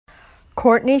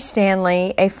Courtney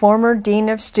Stanley, a former dean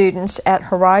of students at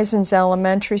Horizons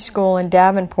Elementary School in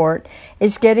Davenport,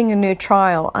 is getting a new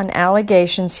trial on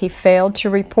allegations he failed to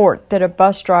report that a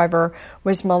bus driver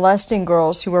was molesting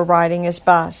girls who were riding his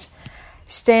bus.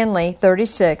 Stanley,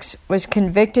 36, was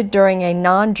convicted during a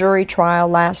non-jury trial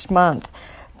last month,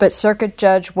 but Circuit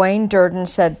Judge Wayne Durden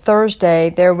said Thursday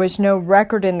there was no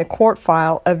record in the court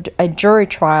file of a jury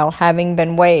trial having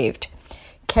been waived.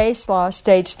 Case law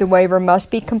states the waiver must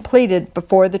be completed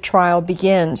before the trial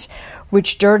begins,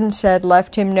 which Durden said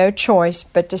left him no choice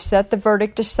but to set the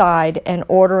verdict aside and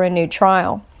order a new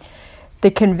trial.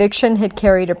 The conviction had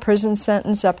carried a prison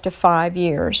sentence up to 5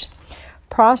 years.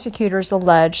 Prosecutors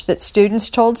allege that students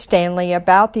told Stanley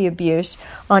about the abuse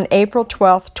on April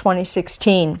 12,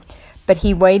 2016, but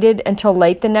he waited until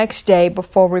late the next day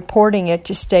before reporting it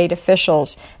to state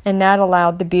officials, and that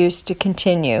allowed the abuse to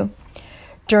continue.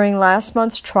 During last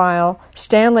month's trial,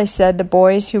 Stanley said the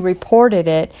boys who reported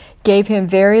it gave him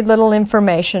very little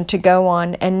information to go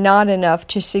on and not enough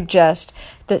to suggest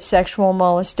that sexual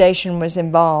molestation was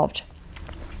involved.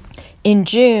 In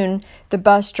June, the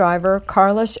bus driver,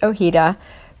 Carlos Ojeda,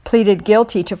 pleaded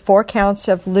guilty to 4 counts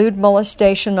of lewd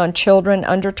molestation on children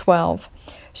under 12.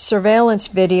 Surveillance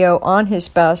video on his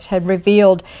bus had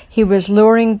revealed he was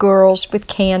luring girls with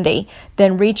candy,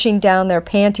 then reaching down their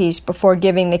panties before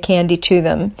giving the candy to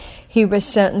them. He was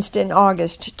sentenced in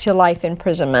August to life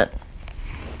imprisonment.